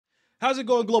How's it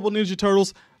going, Global Ninja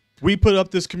Turtles? We put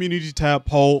up this community tab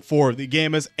poll for the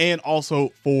Gammas and also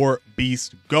for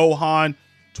Beast Gohan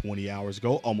 20 hours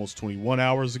ago, almost 21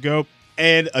 hours ago,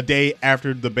 and a day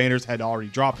after the banners had already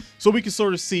dropped. So we can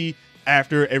sort of see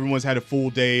after everyone's had a full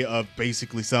day of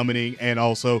basically summoning and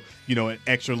also, you know, an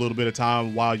extra little bit of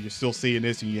time while you're still seeing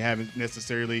this and you haven't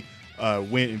necessarily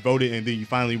went and voted, and then you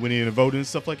finally went in and voted and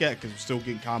stuff like that, because we're still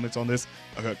getting comments on this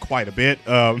quite a bit.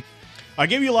 I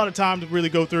gave you a lot of time to really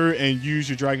go through and use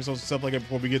your Dragon Souls and stuff like that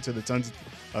before we get to the tons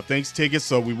of thanks tickets.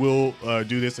 So we will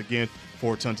do this again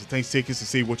for tons of thanks tickets to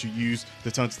see what you use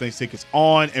the tons of thanks tickets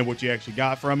on and what you actually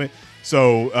got from it.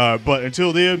 So, but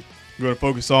until then, we're going to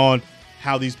focus on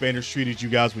how these banners treated you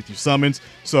guys with your summons.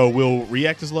 So we'll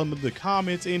react to some of the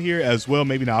comments in here as well.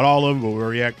 Maybe not all of them, but we'll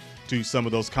react to some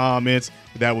of those comments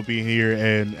that will be in here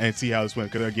and see how this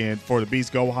went. Because again, for the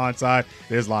Beast Gohan side,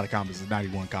 there's a lot of comments. There's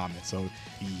 91 comments. So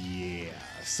yeah.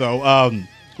 So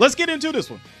let's get into this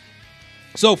one.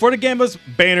 So for the Gammas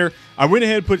banner, I went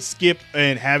ahead and put skip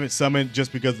and haven't summoned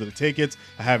just because of the tickets.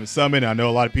 I haven't summoned. I know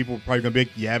a lot of people are probably going to be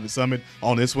like, you haven't summoned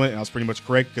on this one. And I was pretty much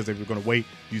correct, because they were going to wait,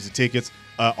 use the tickets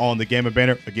on the Gamma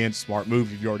banner. Again, smart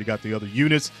move if you already got the other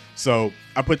units. So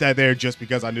I put that there just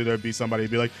because I knew there'd be somebody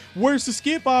who'd be like, where's the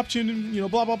skip option? And, you know,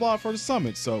 blah, blah, blah for the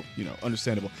summit. So, you know,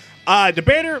 understandable. The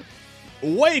banner,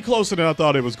 way closer than I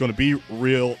thought it was going to be.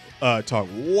 Real talk,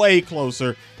 way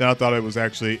closer than I thought it was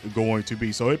actually going to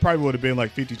be. So it probably would have been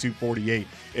like 52-48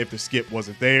 if the skip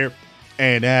wasn't there.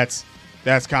 And that's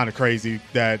kind of crazy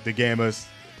that the Gammas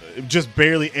just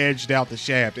barely edged out the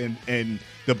shaft and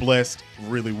the Blessed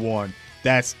really won.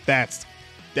 That's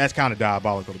kind of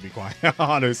diabolical, to be quite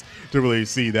honest, to really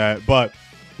see that. But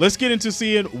let's get into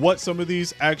seeing what some of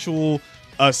these actual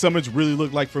summons really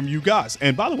look like from you guys.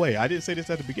 And by the way, I didn't say this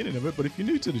at the beginning of it, but if you're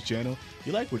new to the channel,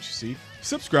 you like what you see,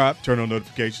 subscribe, turn on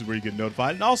notifications where you get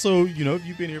notified. And also, you know, if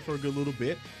you've been here for a good little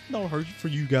bit, don't hurt for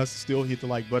you guys to still hit the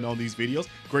like button on these videos.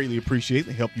 Greatly appreciate it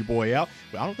and help your boy out.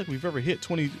 But I don't think we've ever hit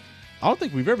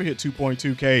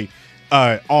 2.2K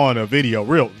on a video.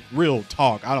 Real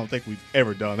talk. I don't think we've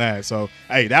ever done that. So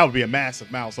hey, that would be a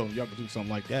massive milestone. If y'all could do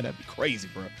something like that, that'd be crazy,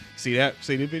 bro. See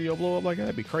the video blow up like that?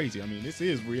 That'd be crazy. I mean, this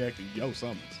is reacting to yo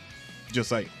summons. Just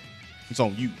say it's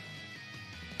on you.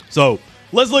 So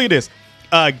let's look at this.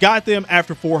 Got them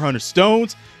after 400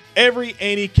 stones.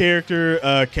 Any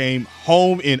character came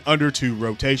home in under 2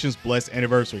 rotations. Blessed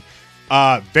anniversary.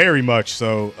 Very much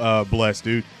so. Blessed,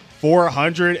 dude.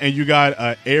 400, and you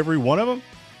got every one of them.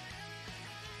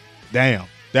 Damn,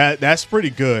 that's pretty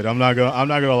good. I'm not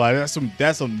gonna lie.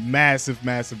 That's a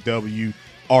massive W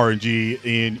RNG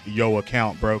in your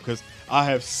account, bro. Because I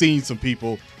have seen some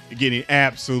people getting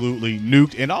absolutely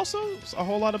nuked, and also a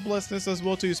whole lot of blessedness as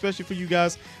well too, especially for you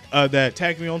guys that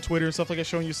tagged me on Twitter and stuff like that,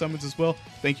 showing your summons as well.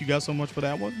 Thank you guys so much for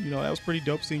that one. You know, that was pretty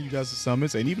dope seeing you guys'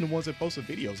 summons, and even the ones that posted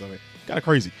videos of it. Kind of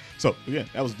crazy. So again,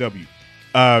 that was W.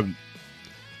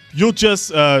 You'll just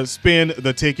spin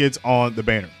the tickets on the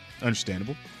banner.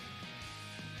 Understandable.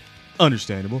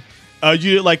 You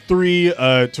did like 3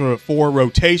 to 4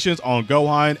 rotations on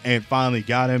Gohan and finally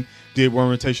got him. Did 1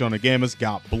 rotation on the Gammas,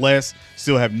 got Blessed.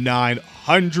 Still have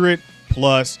 900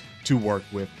 plus to work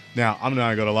with. Now, I'm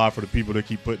not gonna lie, for the people that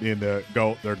keep putting in their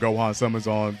Gohan summons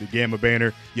on the Gamma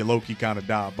banner, you're low-key kind of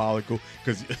diabolical,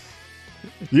 because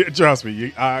yeah, trust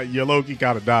me, you're low-key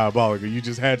kind of diabolical. You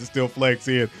just had to still flex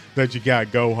in that you got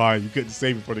Gohan. You couldn't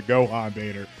save it for the Gohan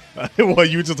banner. Well,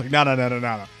 you were just like, no.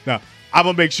 I'm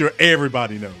gonna make sure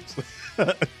everybody knows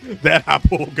that I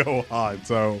pull Gohan.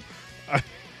 So,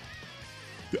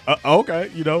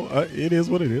 okay, you know, it is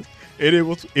what it is. It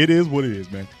is what it is,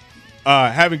 man.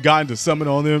 Haven't gotten to summon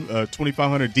on them.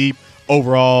 2,500 deep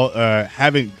overall.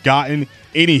 Haven't gotten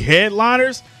any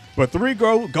headliners, but 3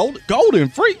 golden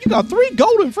free. You got 3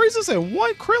 golden freezes and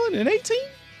 1 Krillin and 18.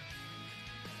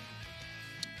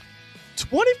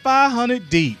 2,500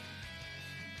 deep.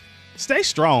 Stay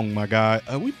strong, my guy.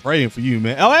 We praying for you,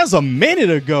 man. Oh, that was a minute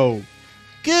ago.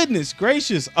 Goodness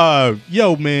gracious.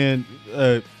 Yo, man.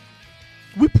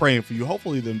 We praying for you.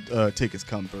 Hopefully them tickets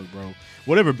come through, bro.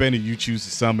 Whatever banner you choose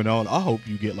to summon on, I hope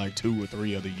you get like 2 or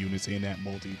 3 other units in that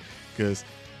multi, because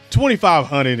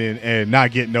 2,500 and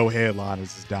not getting no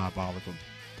headliners is diabolical.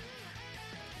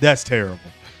 That's terrible.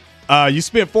 You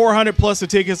spent 400 plus the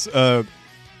tickets,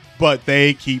 but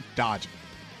they keep dodging.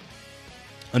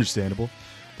 Understandable.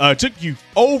 Took you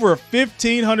over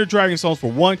 1,500 Dragon Souls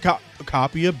for 1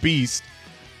 copy of Beast.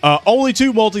 Only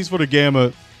 2 multis for the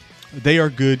Gamma. They are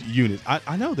good units.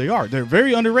 I know they are. They're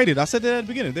very underrated. I said that at the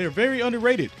beginning. They're very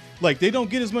underrated. Like, they don't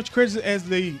get as much credit as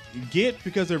they get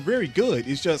because they're very good.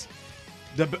 It's just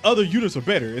the other units are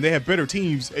better and they have better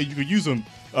teams and you can use them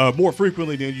more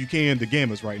frequently than you can the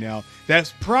Gammas right now.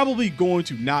 That's probably going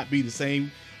to not be the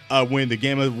same when the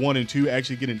Gamma 1 and 2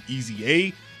 actually get an easy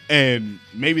A, and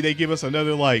maybe they give us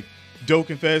another like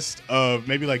Dokkan Fest of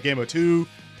maybe like Gamma 2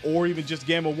 or even just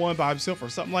Gamma 1 by himself or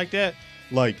something like that.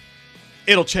 Like,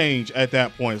 it'll change at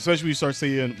that point, especially when you start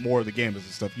seeing more of the Gammas and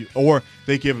stuff. Or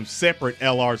they give them separate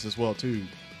LRs as well too,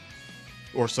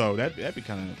 or so. That'd be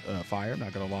kind of fire. I'm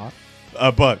not gonna lie,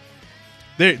 but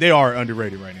they are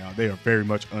underrated right now. They are very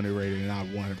much underrated, and I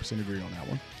 100% agree on that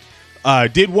one.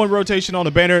 Did one rotation on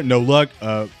the banner, no luck.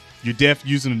 You're def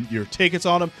using your tickets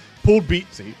on them. Pulled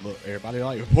beast. See, look, everybody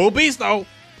like it. Pulled beast though.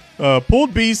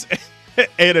 Pulled beast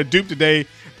and a dupe today.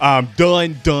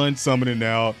 Done summoning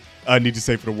now. I need to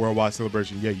say for the worldwide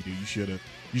celebration. Yeah, you do. You should have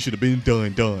been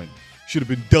done. Should have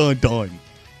been done.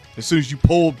 As soon as you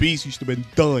pulled beast, you should have been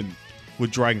done with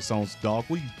Dragon Stones, dog.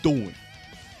 What are you doing?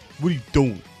 What are you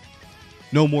doing?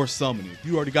 No more summoning.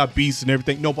 You already got beasts and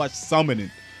everything. Nobody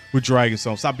summoning with Dragon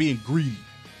Stones. Stop being greedy.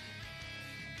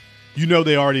 You know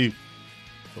they already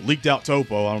leaked out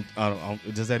Topo. I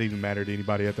don't, does that even matter to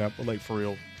anybody at that? But like, for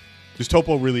real, does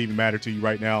Topo really even matter to you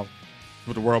right now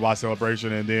with the worldwide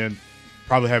celebration and then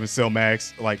probably having Cell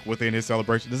Max like within his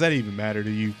celebration? Does that even matter to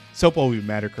you? Topo even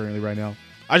matter currently right now?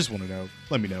 I just want to know.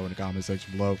 Let me know in the comment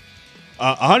section below.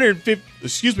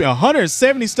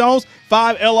 170 stones,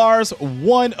 5 LRs,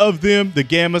 one of them, the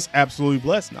Gammas, absolutely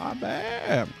blessed. Not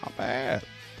bad. Not bad.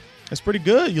 That's pretty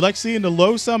good. You like seeing the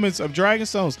low summons of Dragon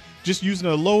Stones, just using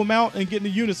a low amount and getting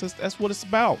the units. That's what it's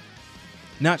about.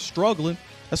 Not struggling.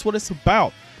 That's what it's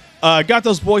about. Got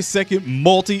those boys second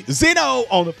multi. Zeno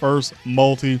on the first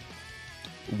multi.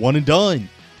 One and done.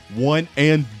 One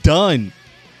and done.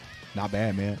 Not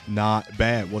bad, man. Not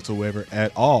bad whatsoever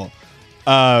at all.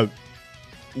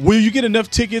 Will you get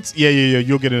enough tickets? Yeah.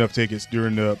 You'll get enough tickets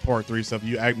during the part 3 stuff.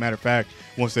 Matter of fact,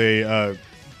 once they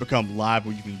become live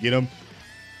where you can get them,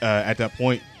 at that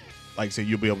point, like I said,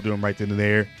 you'll be able to do them right then and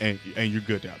there, and you're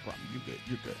good now. Probably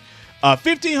you're good.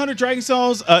 1,500 Dragon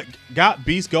Stones. Got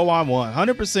Beast Gohan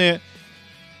 100%.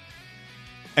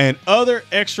 And other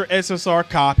extra SSR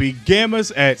copy.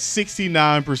 Gammas at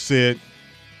 69%.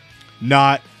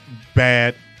 Not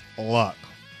bad luck.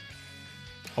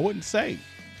 I wouldn't say.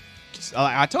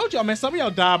 I told y'all, man, some of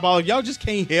y'all diabolical. Y'all just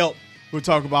can't help but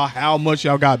talk about how much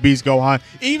y'all got Beast Gohan.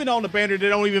 Even on the banner, they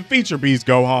don't even feature Beast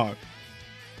Gohan.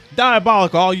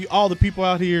 Diabolical. All the people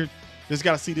out here just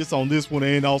got to see this on this one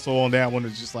and also on that one.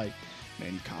 It's just like,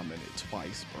 man, he commented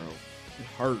twice, bro. It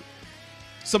hurt.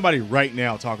 Somebody right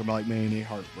now talking about like, man, it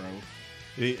hurt, bro.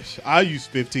 I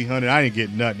used 1,500. I didn't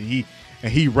get nothing.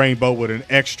 He rainbow with an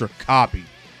extra copy.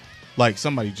 Like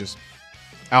somebody just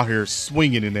out here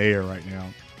swinging in the air right now.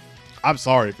 I'm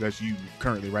sorry if that's you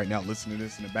currently right now listening to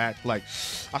this in the back. Like,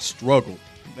 I struggle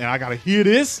and I gotta hear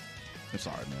this. I'm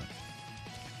sorry, man.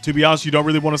 To be honest, you don't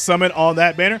really want to summon on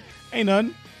that banner. Ain't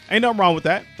nothing wrong with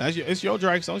that. It's your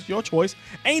Dragon Stone. It's your choice.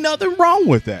 Ain't nothing wrong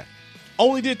with that.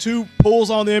 Only did 2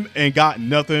 pulls on them and got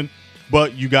nothing,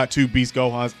 but you got 2 Beast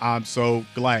Gohans. I'm so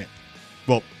glad.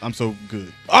 Well, I'm so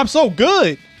good. I'm so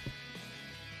good.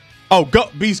 Oh,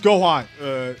 Beast Gohan.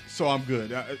 So I'm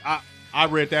good. I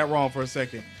read that wrong for a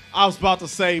second. I was about to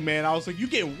say, man, I was like, you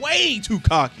get way too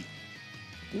cocky.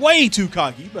 Way too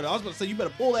cocky. I was about to say, you better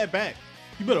pull that back.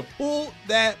 You better pull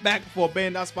that back before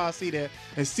Bandai Spy see that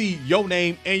and see your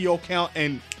name and your account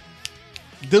and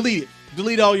delete it.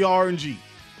 Delete all your RNG.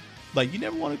 Like, you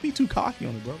never want to be too cocky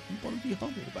on it, bro. You want to be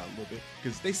humble about it a little bit.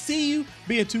 Because they see you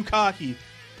being too cocky,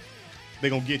 they're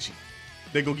going to get you.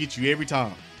 They're going to get you every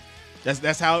time.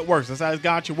 That's how it works. That's how this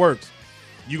gotcha works.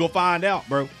 You going to find out,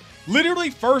 bro.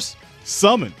 Literally first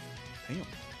summon. Damn.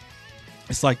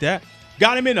 It's like that.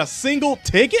 Got him in a single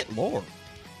ticket? Lord.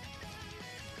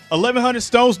 1,100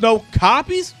 stones, no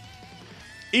copies?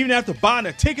 Even after buying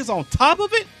the tickets on top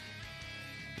of it?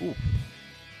 Ooh.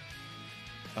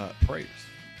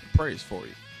 Prayers for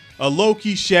you.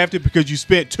 Low-key shafted because you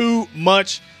spent too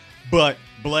much, but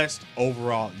blessed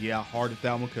overall. Yeah, hard at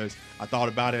that one because I thought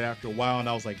about it after a while and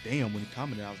I was like, damn, when he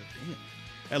commented, I was like, damn,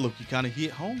 that low-key kind of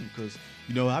hit home because,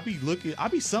 you know, I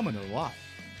be summoning a lot.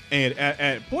 And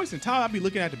at points in time, I'd be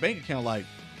looking at the bank account like,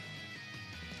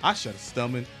 I should have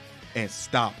summoned and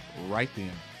stopped right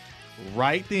then.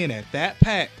 Right then at that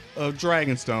pack of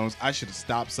Dragon Stones, I should have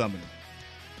stopped summoning.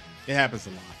 It happens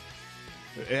a lot.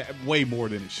 Way more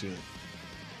than it should.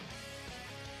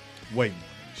 Way more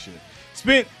than it should.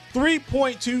 Spent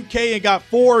 3.2K and got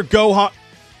 4 Gohan.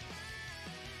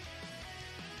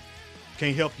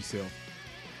 Can't help yourself.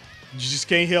 You just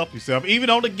can't help yourself. Even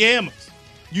on the Gammas,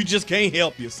 you just can't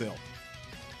help yourself.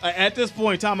 At this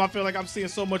point in time, I feel like I'm seeing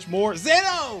so much more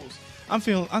Zenos.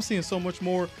 I'm seeing so much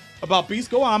more about Beast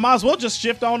Gohan. I might as well just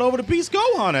shift on over to Beast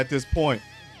Gohan at this point.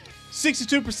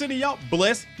 62% of y'all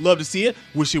blessed, love to see it.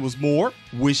 Wish it was more.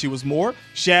 Wish it was more.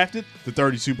 Shafted, the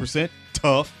 32%.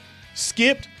 Tough.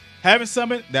 Skipped, haven't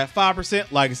summoned, that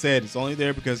 5%. Like I said, it's only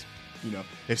there because, you know,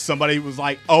 if somebody was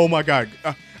like, oh my God,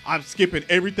 I'm skipping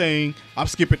everything. I'm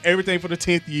skipping everything for the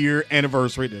 10th year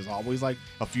anniversary. There's always like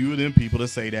a few of them people that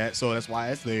say that. So that's why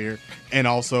it's there. And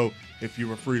also, if you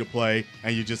were free to play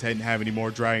and you just hadn't have any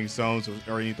more Dragon Stones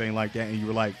or anything like that, and you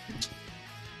were like,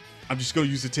 I'm just going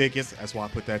to use the tickets. That's why I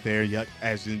put that there, yet,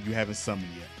 as in you haven't summoned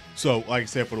yet. So, like I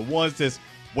said, for the ones that's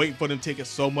waiting for them tickets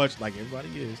so much, like everybody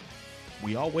is,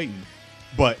 we all waiting.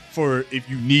 But for if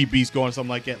you need Beast going or something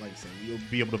like that, like I said, you'll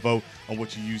be able to vote on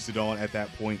what you used it on at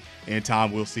that point in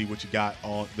time. We'll see what you got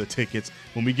on the tickets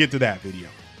when we get to that video.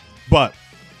 But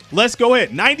let's go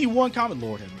ahead. 91 comments.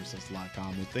 Lord have mercy, that's a lot of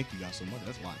comments. Thank you guys so much.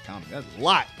 That's a lot of comments. That's a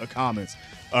lot of comments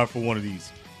for one of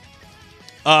these.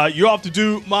 You're off to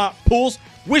do my pulls.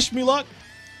 Wish me luck.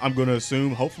 I'm going to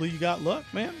assume, hopefully you got luck,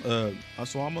 man.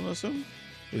 That's what I'm going to assume.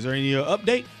 Is there any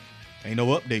update? Ain't no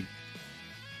update.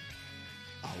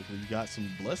 Hopefully you got some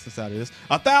blessings out of this.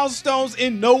 1,000 stones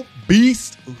in no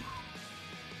beast. Ooh.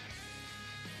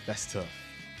 That's tough.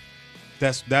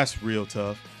 That's real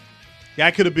tough.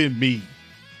 That could have been me.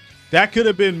 That could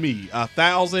have been me.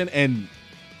 1,000 and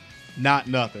not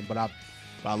nothing. But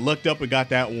I looked up and got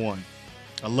that one.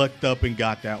 I looked up and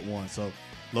got that one. So,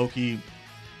 low-key,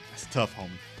 that's tough, homie.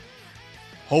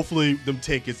 Hopefully, them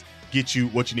tickets get you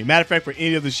what you need. Matter of fact, for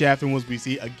any of the shafting ones we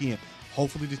see, again,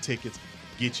 hopefully the tickets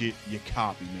get you your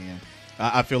copy, man.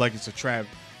 I feel like it's a tragedy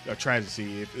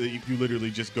if you literally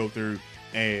just go through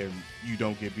and you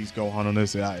don't get Beast Gohan on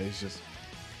this. It's just,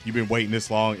 you've been waiting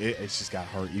this long. It's just got to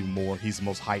hurt even more. He's the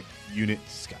most hyped unit.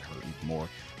 It's got to hurt even more.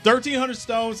 1,300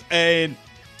 stones, and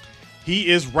he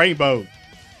is rainbow.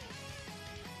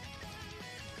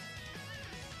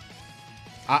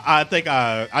 I think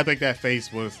that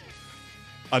face was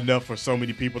enough for so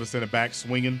many people to send it back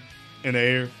swinging in the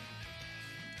air.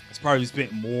 It's probably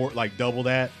spent more, like double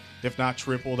that, if not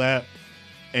triple that,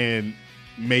 and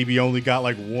maybe only got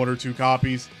like 1 or 2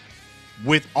 copies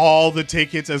with all the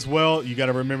tickets as well. You got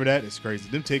to remember that. It's crazy.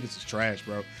 Them tickets is trash,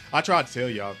 bro. I tried to tell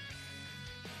y'all.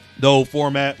 The old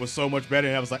format was so much better,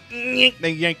 and I was like,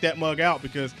 they yanked that mug out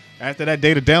because after that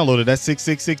data downloaded, that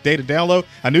 666 data download,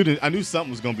 I knew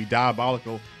something was going to be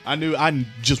diabolical. I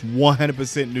just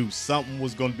 100% knew something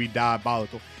was going to be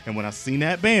diabolical. And when I seen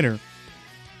that banner,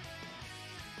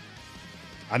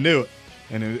 I knew it.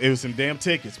 And it was some damn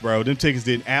tickets, bro. Them tickets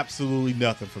did absolutely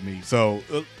nothing for me. So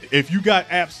if you got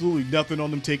absolutely nothing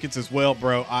on them tickets as well,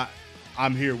 bro,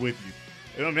 I'm here with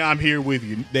you. I mean, I'm here with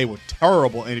you. They were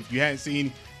terrible. And if you hadn't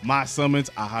seen my summons,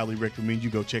 I highly recommend you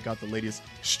go check out the latest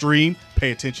stream.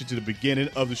 Pay attention to the beginning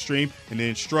of the stream and the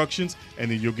instructions,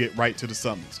 and then you'll get right to the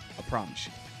summons. I promise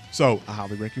you. So I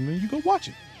highly recommend you go watch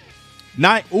it.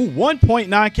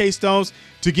 1.9k stones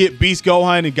to get Beast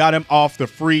Gohan and got him off the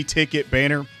free ticket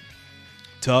banner.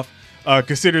 Tough.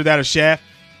 Consider that a shaft.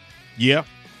 Yeah.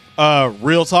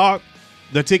 Real talk.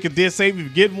 The ticket did save you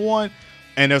getting one,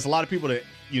 and there's a lot of people that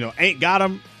ain't got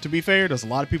them. To be fair, there's a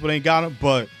lot of people that ain't got them,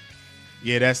 but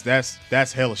yeah,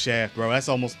 that's hella shaft, bro. That's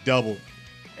almost double,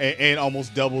 and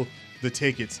almost double the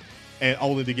tickets, and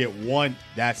only to get one.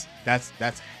 That's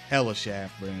hella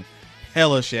shaft, man.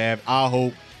 Hella shaft. I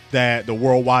hope that the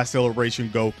worldwide celebration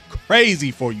go crazy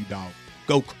for you, dog.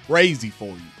 Go crazy for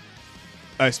you.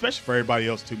 Especially for everybody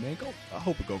else too, man. I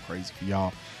hope it go crazy for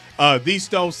y'all. These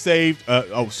stones saved.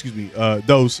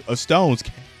 Those stones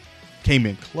came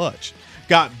in clutch.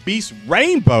 Got Beast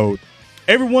Rainbow.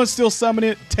 Everyone's still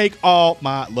summoning it. Take all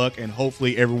my luck, and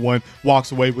hopefully everyone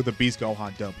walks away with a Beast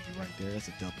Gohan W right there. That's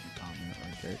a W comment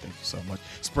right there. Thank you so much.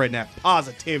 Spreading that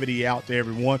positivity out to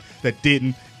everyone that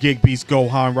didn't get Beast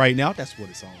Gohan right now. That's what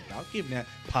it's all about. Giving that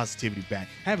positivity back.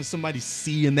 Having somebody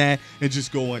seeing that and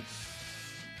just going,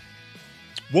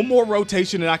 one more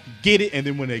rotation and I can get it. And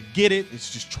then when they get it,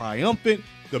 it's just triumphant.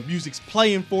 The music's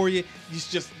playing for you. It's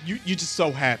just you're just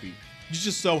so happy. You're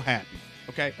just so happy.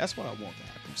 Okay, that's what I want to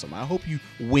happen from somebody. I hope you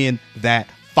win that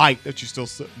fight that you're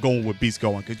still going with Beast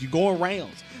Gohan, because you're going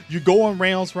rounds. You're going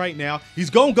rounds right now. He's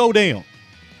gonna go down.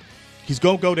 He's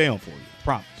gonna go down for you.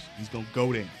 Promise. He's gonna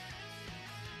go down.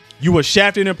 You were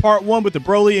shafted in part 1 with the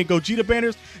Broly and Gogeta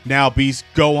banners. Now Beast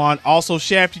Gohan also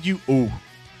shafted you. Ooh.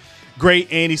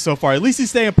 Great Andy so far. At least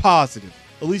he's staying positive.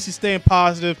 At least he's staying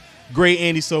positive. Great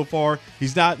Andy so far.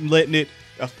 He's not letting it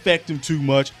affect him too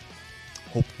much.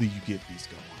 Hopefully you get Beast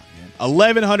Gohan, man.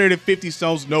 1,150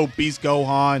 stones, no Beast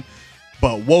Gohan.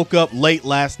 But woke up late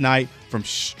last night from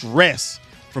stress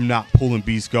from not pulling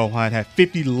Beast Gohan. Had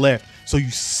 50 left So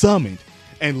you summoned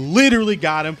and literally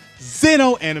got him.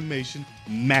 Zeno animation.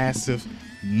 Massive,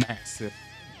 massive,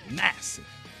 massive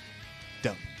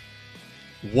W.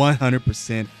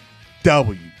 100%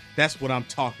 W. That's what I'm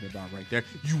talking about right there.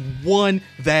 You won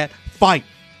that fight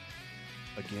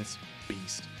against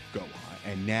Beast Gohan.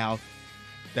 And now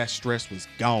that stress was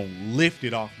gone,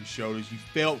 lifted off your shoulders. You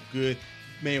felt good.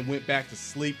 Man went back to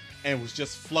sleep and was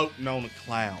just floating on a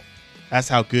cloud. That's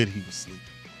how good he was sleeping.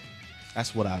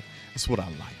 That's what I like.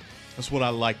 That's what I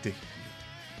like to hear.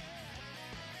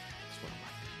 That's what I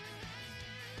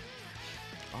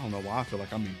like. I don't know why I feel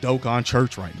like I'm in Dokkan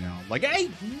church right now. Like, hey,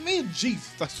 man,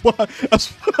 Jesus. That's what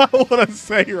I want to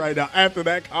say right now after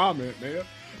that comment, man.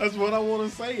 That's what I want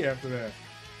to say after that.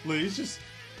 Look, it's just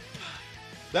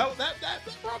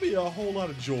that's probably a whole lot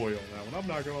of joy on that one. I'm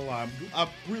not gonna lie. I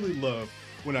really love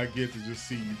when I get to just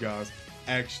see you guys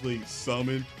actually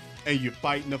summon and you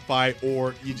fight in the fight,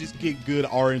 or you just get good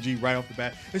RNG right off the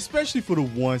bat, especially for the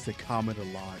ones that comment a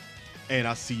lot. And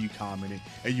I see you commenting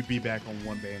and you be back on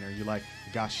one banner and you're like,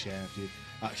 got shafted,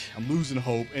 I'm losing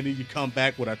hope, and then you come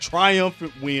back with a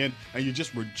triumphant win and you're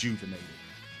just rejuvenated.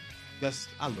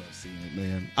 I love seeing it,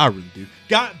 man. I really do.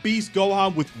 Got Beast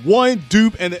Gohan with one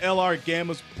dupe and the LR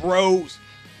Gammas bros.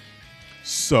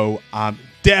 So I'm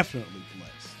definitely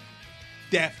blessed.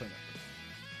 Definitely.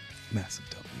 Massive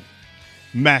W.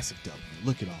 Massive W.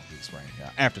 Look at all this right here.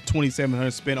 After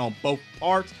 2,700 spent on both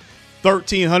parts,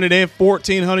 1,300 and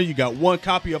 1,400. You got one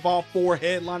copy of all four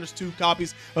headliners, 2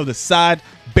 copies of the side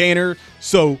banner.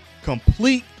 So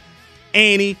complete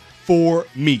Annie for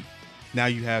me. Now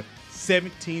you have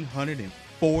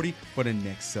 1,740 for the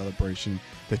next celebration.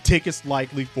 The tickets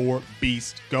likely for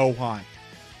Beast Gohan.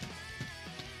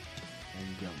 There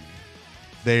you go, man.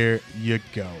 There you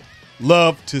go.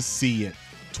 Love to see it.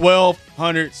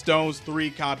 1,200 stones,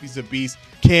 3 copies of Beast.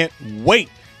 Can't wait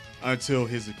until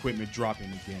his equipment drop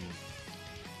in the game.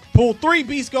 Pull 3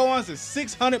 Beast Gohans at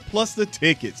 600 plus the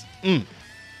tickets.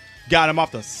 Got him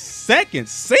off the second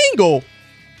single.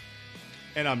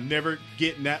 And I'm never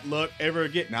getting that luck ever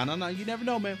again. No. You never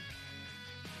know, man.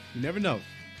 You never know.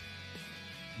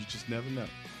 You just never know.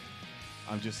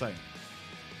 I'm just saying.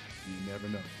 You never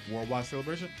know. Worldwide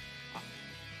celebration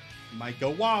might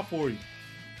go wild for you.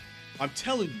 I'm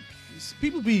telling you.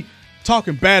 People be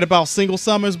talking bad about single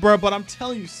summons, bro. But I'm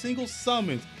telling you, single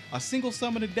summons, a single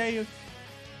summon a day,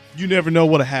 you never know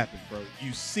what'll happen, bro.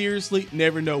 You seriously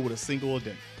never know what a single a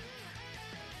day. I'm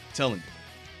telling you.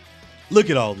 Look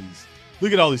at all these.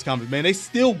 Look at all these comments, man. They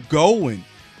still going.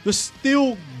 They're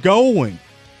still going.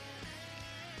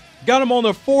 Got them on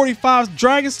the 45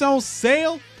 Dragonstone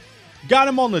sale. Got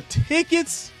them on the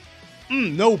tickets.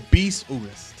 No Beast. Ooh,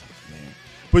 that's tough, man.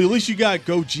 But at least you got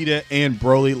Gogeta and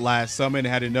Broly last summon.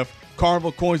 Had enough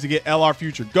Carnival coins to get LR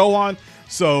Future Gohan.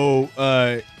 So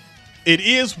it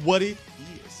is what it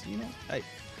is. You know, hey,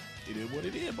 it is what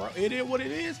it is, bro. It is what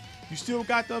it is. You still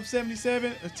got the up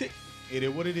 77. It is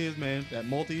what it is, man. That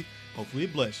multi. Hopefully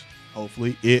it bless you.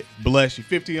 Hopefully it bless you.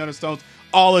 1,500 stones,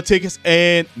 all the tickets,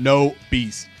 and no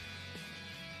Beast.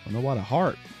 I don't know why the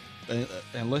heart,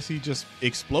 unless he just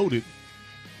exploded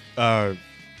from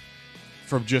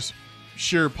just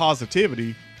sheer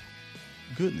positivity.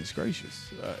 Goodness gracious.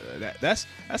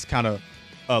 That's kind of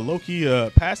low-key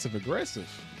passive aggressive.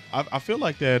 I feel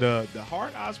like that the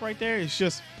heart eyes right there is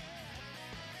just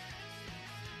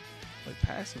like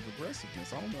passive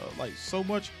aggressiveness. I don't know, like so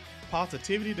much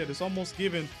positivity that it's almost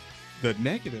giving the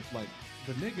negative, like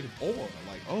the negative aura.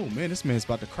 Like, oh man, this man's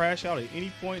about to crash out at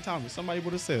any point in time if somebody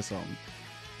would have said something.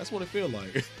 That's what it feel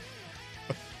like.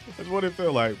 That's what it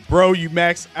feel like. Bro, you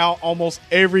max out almost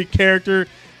every character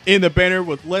in the banner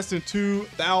with less than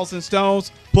 2,000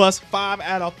 stones plus 5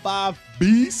 out of 5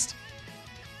 Beast.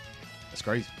 That's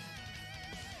crazy.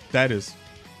 That is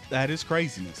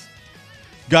craziness.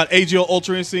 Got AGL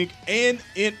Ultra Instinct and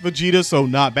Int Vegeta, so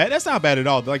not bad. That's not bad at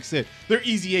all. Like I said, their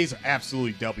Easy A's are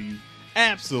absolutely W.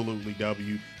 Absolutely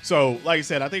W. So, like I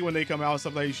said, I think when they come out and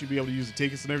stuff like that, you should be able to use the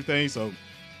tickets and everything. So,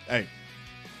 hey,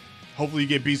 hopefully you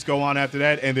get Beast Gohan after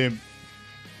that. And then,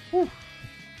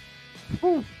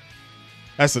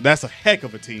 that's a heck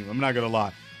of a team. I'm not going to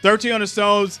lie. 1,300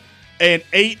 stones and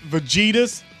 8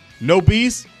 Vegetas. No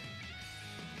Beast.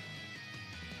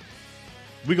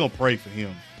 We're going to pray for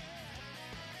him.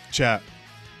 Chat,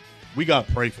 we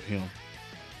gotta pray for him.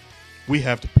 We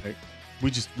have to pay. We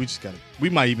just gotta. We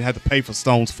might even have to pay for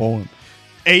stones for him.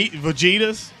 8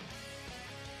 Vegetas.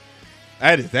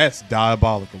 That's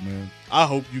diabolical, man. I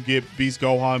hope you get Beast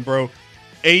Gohan, bro.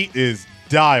 8 is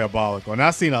diabolical, and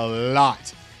I've seen a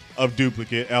lot of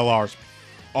duplicate LRs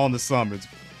on the summons.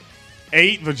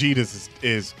 8 Vegetas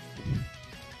is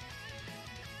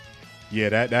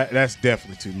Yeah, that's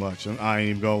definitely too much. I ain't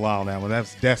even gonna lie on that one.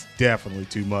 That's definitely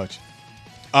too much.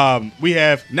 We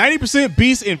have 90%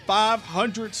 beast in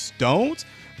 500 stones.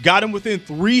 Got him within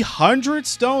 300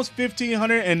 stones,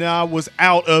 1,500, and I was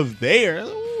out of there.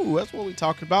 Ooh, that's what we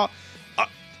talking about.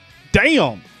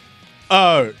 Damn.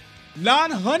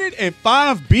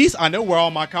 905 beasts. I know where all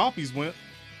my copies went.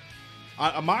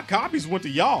 My copies went to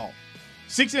y'all.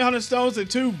 1,600 stones and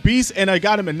 2 beasts, and I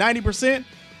got him at 90%.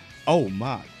 Oh,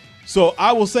 my. So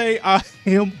I will say I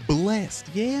am blessed.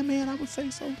 Yeah, man, I would say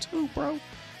so too, bro.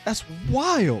 That's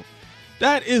wild.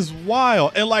 That is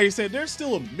wild. And like I said, there's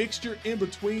still a mixture in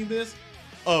between this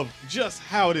of just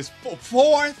how it is.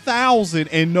 4,000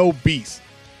 and no beast.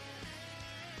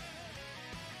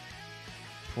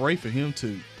 Pray for him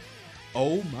too.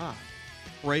 Oh my.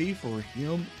 Pray for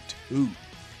him too.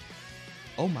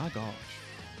 Oh my gosh.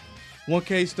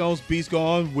 1K stones beast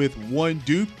gone with 1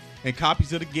 dupe and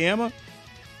copies of the gamma.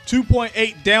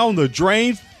 2.8 down the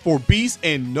drain for beast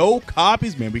and no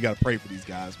copies. Man, we got to pray for these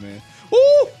guys, man.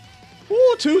 Ooh.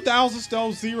 Ooh, 2,000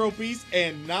 stones, 0 beasts,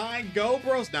 and 9 go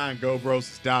bros. 9 go bros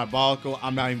is diabolical.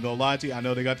 I'm not even gonna lie to you. I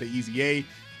know they got the easy A,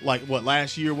 like what,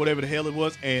 last year, whatever the hell it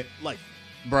was. And like,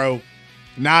 bro,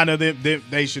 9 of them,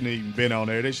 they shouldn't have even been on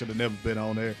there. They should have never been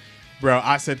on there. Bro,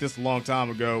 I said this a long time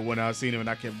ago when I seen them and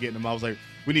I kept getting them. I was like,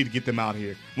 we need to get them out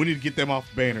here. We need to get them off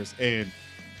the banners. And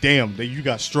damn, you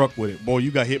got struck with it. Boy,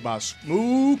 you got hit by a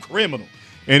smooth criminal.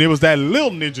 And it was that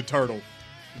little Ninja Turtle,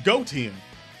 Goten.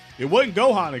 It wasn't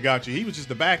Gohan that got you. He was just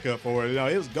the backup for it. No,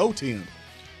 it was Goten.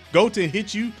 Goten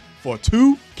hit you for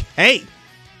 2K.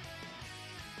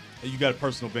 You got a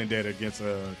personal vendetta against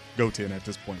Goten at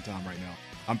this point in time right now.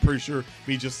 I'm pretty sure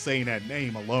me just saying that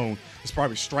name alone is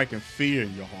probably striking fear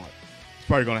in your heart. It's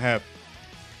probably going to have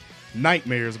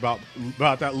nightmares about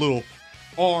that little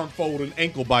arm folding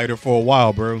ankle biter for a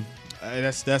while, bro.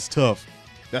 That's tough.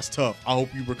 That's tough. I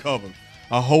hope you recover.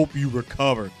 I hope you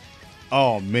recover.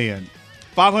 Oh, man.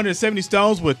 570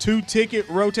 stones with 2 ticket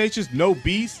rotations, no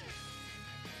beast.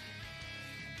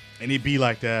 And it be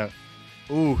like that.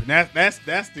 Ooh, that's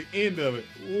the end of it.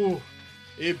 Ooh,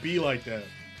 it be like that.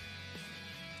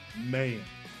 Man,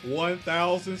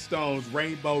 1,000 stones,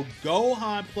 Rainbow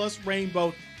Gohan plus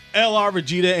Rainbow LR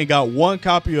Vegeta, and got 1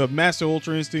 copy of Master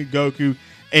Ultra Instinct Goku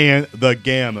and the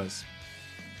Gammas.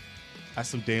 That's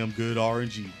some damn good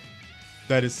RNG.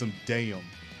 That is some damn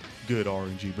good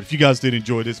RNG. But if you guys did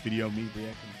enjoy this video, me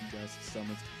reacting to you guys'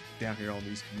 summons down here on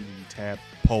these community tab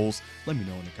polls, let me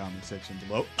know in the comment section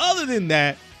below. Other than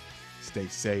that, stay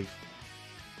safe,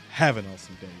 have an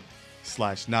awesome day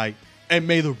 / night, and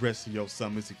may the rest of your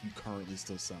summons, if you currently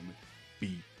still summon,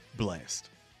 be blessed.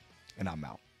 And I'm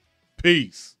out.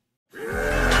 Peace.